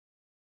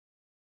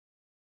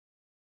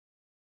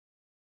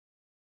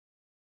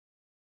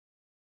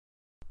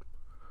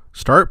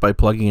Start by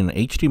plugging an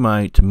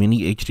HDMI to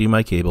mini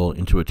HDMI cable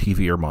into a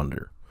TV or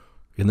monitor.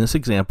 In this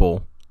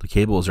example, the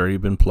cable has already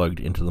been plugged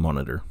into the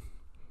monitor.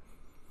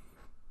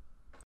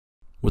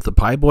 With the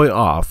PiBoy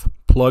off,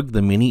 plug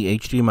the mini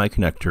HDMI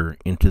connector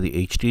into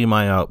the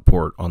HDMI out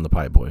port on the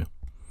PiBoy.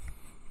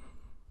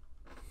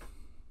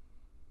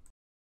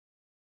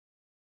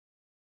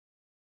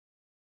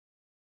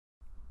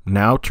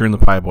 Now turn the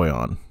PiBoy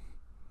on.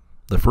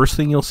 The first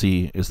thing you'll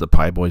see is the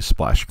PiBoy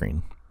splash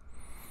screen.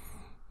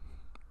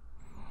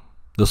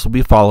 This will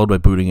be followed by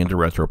booting into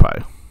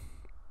RetroPie.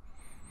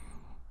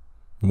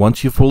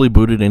 Once you've fully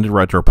booted into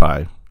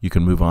RetroPie, you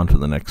can move on to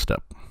the next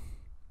step.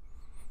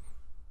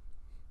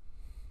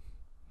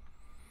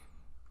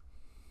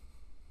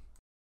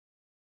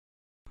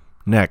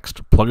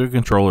 Next, plug a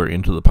controller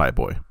into the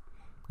PiBoy.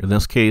 In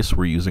this case,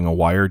 we're using a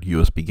wired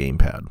USB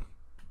gamepad.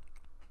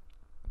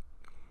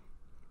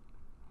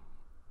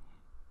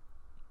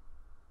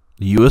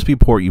 The USB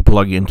port you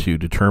plug into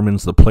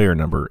determines the player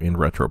number in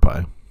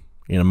RetroPie.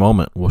 In a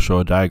moment, we'll show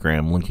a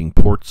diagram linking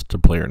ports to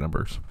player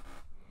numbers.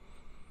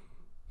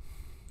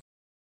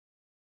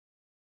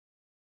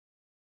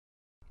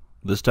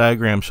 This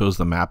diagram shows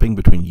the mapping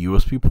between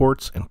USB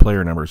ports and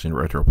player numbers in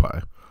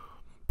RetroPie.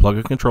 Plug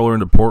a controller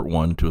into port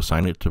 1 to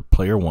assign it to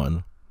player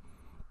 1,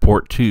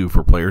 port 2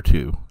 for player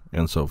 2,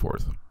 and so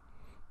forth.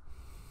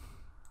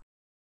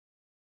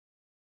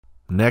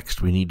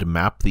 Next, we need to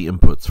map the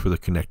inputs for the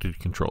connected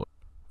controller.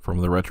 From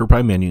the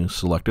RetroPie menu,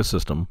 select a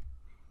system,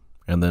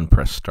 and then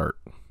press Start.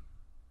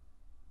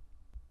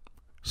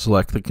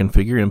 Select the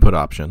Configure Input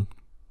option,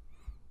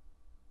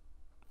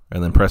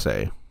 and then press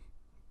A.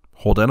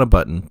 Hold down a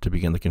button to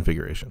begin the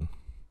configuration.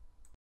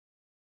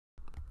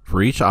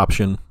 For each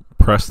option,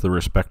 press the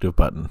respective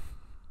button.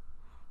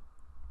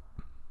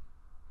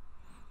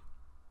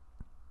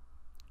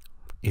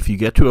 If you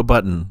get to a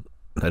button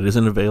that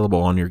isn't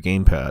available on your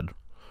gamepad,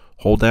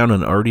 hold down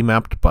an already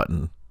mapped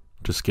button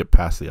to skip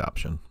past the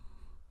option.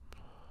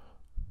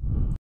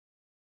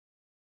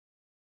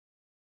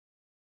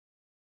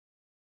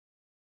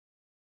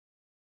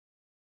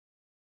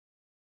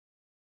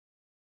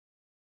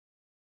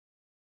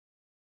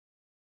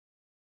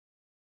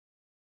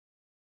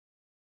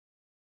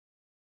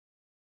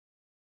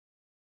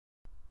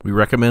 We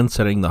recommend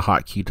setting the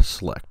hotkey to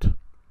select.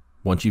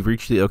 Once you've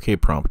reached the OK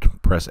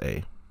prompt, press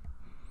A.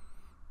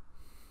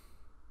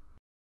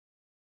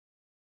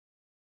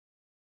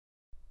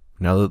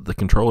 Now that the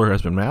controller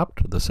has been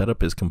mapped, the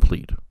setup is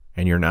complete,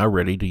 and you're now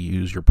ready to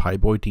use your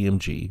PiBoy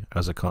DMG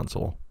as a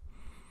console.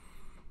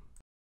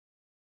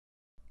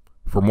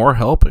 For more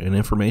help and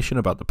information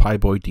about the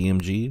PiBoy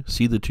DMG,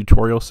 see the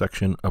tutorial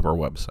section of our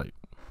website.